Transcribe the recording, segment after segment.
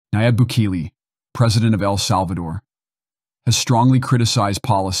Nayib Bukele, president of El Salvador, has strongly criticized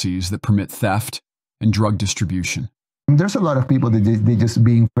policies that permit theft and drug distribution. There's a lot of people that they just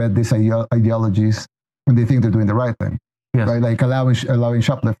being fed these ideologies and they think they're doing the right thing. Yes. Right? Like allowing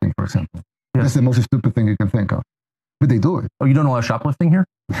shoplifting, for example. Yes. That's the most stupid thing you can think of. But they do it. Oh, you don't allow shoplifting here?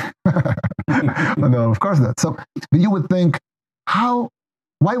 No, of course not. So, but you would think,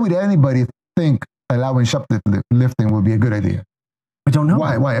 why would anybody think allowing shoplifting would be a good idea? I don't know.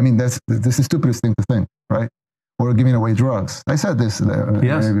 Why? I mean, that's the stupidest thing to think, right? Or giving away drugs. I said this.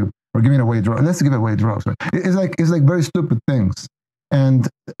 Yes. Or giving away drugs. Let's give away drugs. Right? It's like very stupid things. And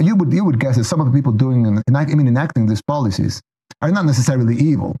you would guess that some of the people enacting these policies are not necessarily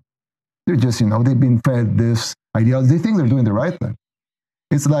evil. They're just, they've been fed this ideology. They think they're doing the right thing.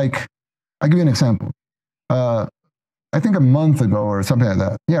 It's like, I'll give you an example. I think a month ago or something like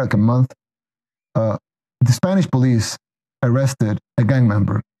that. Yeah, like a month. The Spanish police arrested a gang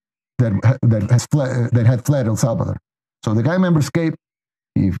member that had fled El Salvador. So the gang member escaped.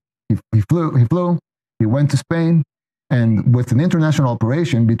 He flew. He went to Spain, and with an international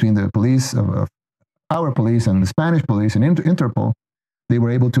operation between the police of our police and the Spanish police and Interpol, they were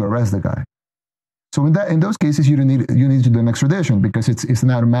able to arrest the guy. So in those cases, you need to do an extradition because it's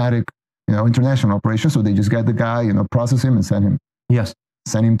an automatic, international operation. So they just get the guy, process him and send him. Yes.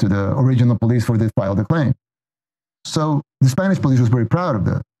 Send him to the original police for they file the claim. So the Spanish police was very proud of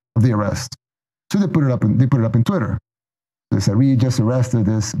the arrest. So they put it up in Twitter. They said, we just arrested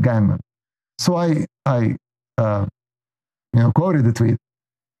this gangman. So I quoted the tweet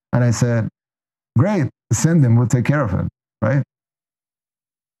and I said, great, send him, we'll take care of him, right?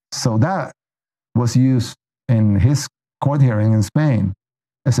 So that was used in his court hearing in Spain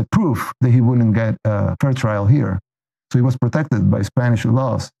as a proof that he wouldn't get a fair trial here. So he was protected by Spanish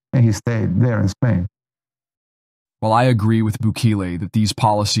laws and he stayed there in Spain. While I agree with Bukele that these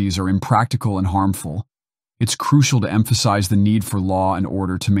policies are impractical and harmful, it's crucial to emphasize the need for law and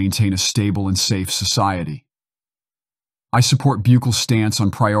order to maintain a stable and safe society. I support Bukele's stance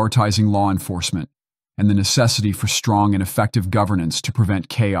on prioritizing law enforcement and the necessity for strong and effective governance to prevent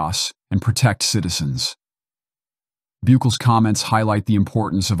chaos and protect citizens. Bukele's comments highlight the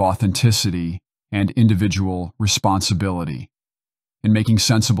importance of authenticity and individual responsibility in making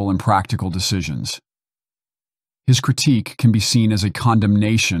sensible and practical decisions. His critique can be seen as a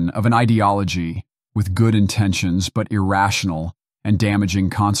condemnation of an ideology with good intentions but irrational and damaging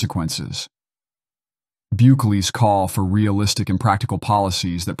consequences. Bukele's call for realistic and practical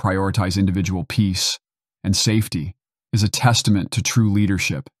policies that prioritize individual peace and safety is a testament to true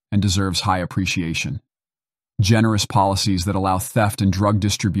leadership and deserves high appreciation. Generous policies that allow theft and drug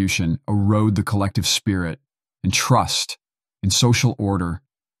distribution erode the collective spirit and trust in social order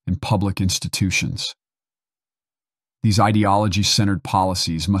and public institutions. These ideology-centered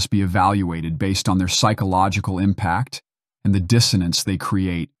policies must be evaluated based on their psychological impact and the dissonance they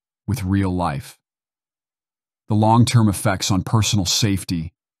create with real life. The long-term effects on personal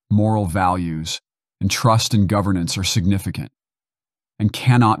safety, moral values, and trust in governance are significant and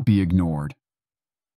cannot be ignored.